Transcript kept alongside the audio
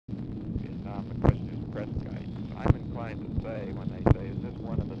press guidance. I'm inclined to say, when they say, is this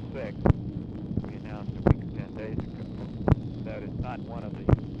one of the 6 we announced a week or 10 days ago, that it's not one of the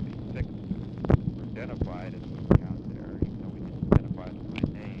 6 were identified as being out there, even though we didn't identify them by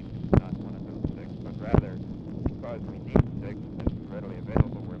name. It's not one of those 6, but rather because we need 6 and this is readily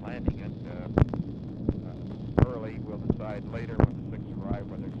available, we're landing it early. We'll decide later when the 6 arrive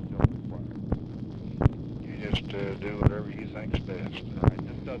whether it's still required. You just do whatever you think's best. Right.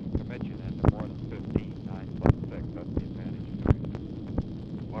 This doesn't commit you then to more than 15, 9 plus 6. That's the advantage of doing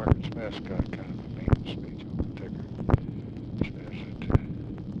it. Margaret Smith's got kind of a mean speech on the ticker. Says that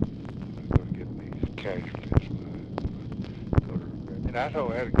I'm going to get these casualties. And I thought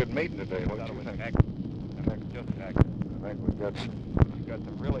we had a good meeting today. What do you think? Just excellent. I think we've got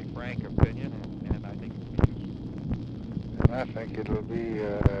some really frank opinion, and I think it'll be useful. And I think it'll be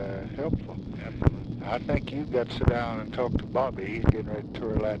helpful. Absolutely. I think you've got to sit down and talk to Bobby. He's getting ready to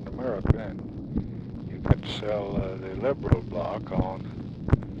tour Latin America, and you've got to sell the liberal bloc on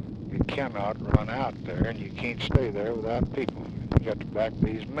you cannot run out there, and you can't stay there without people. You got to back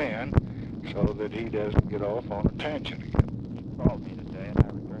these men so that he doesn't get off on a tangent again. He called me today, and I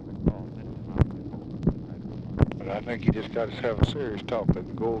returned the call. But I think you just got to have a serious talk with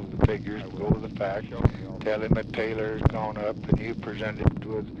him. Go over the figures, go over the facts. Tell him that Taylor's gone up, and you presented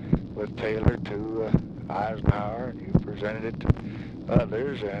with Taylor to Eisenhower, and you presented it to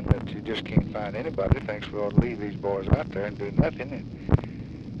others, and that you just can't find anybody that thinks we ought to leave these boys out there and do nothing,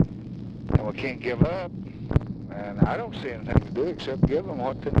 and we can't give up. And I don't see anything to do except give them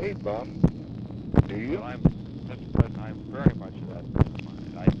what they need, Bob. Do you? Well, I'm very much of that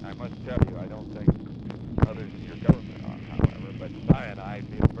mind. I must tell you, I don't think others in your government are, however, but Cy and I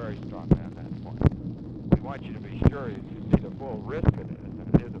feel very strongly on that point. We want you to be sure you see the full risk it is,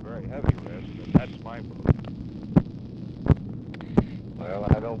 and it is a very heavy risk, but that's my belief. Well,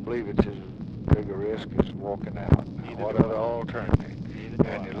 I don't believe it's as big a risk as walking out. What other alternative?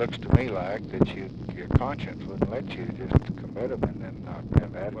 And it looks to me like that your conscience wouldn't let you just commit them and then not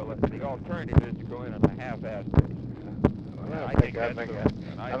have that. Well, the alternative is to go in on a half-assed basis. Well, I think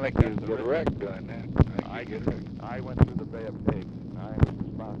you'd get wrecked doing that. I went through the Bay of Pigs, and I was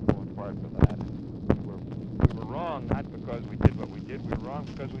responsible in part for that. We were wrong not because we did what we did. We were wrong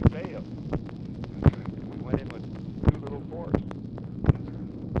because we failed. We went in with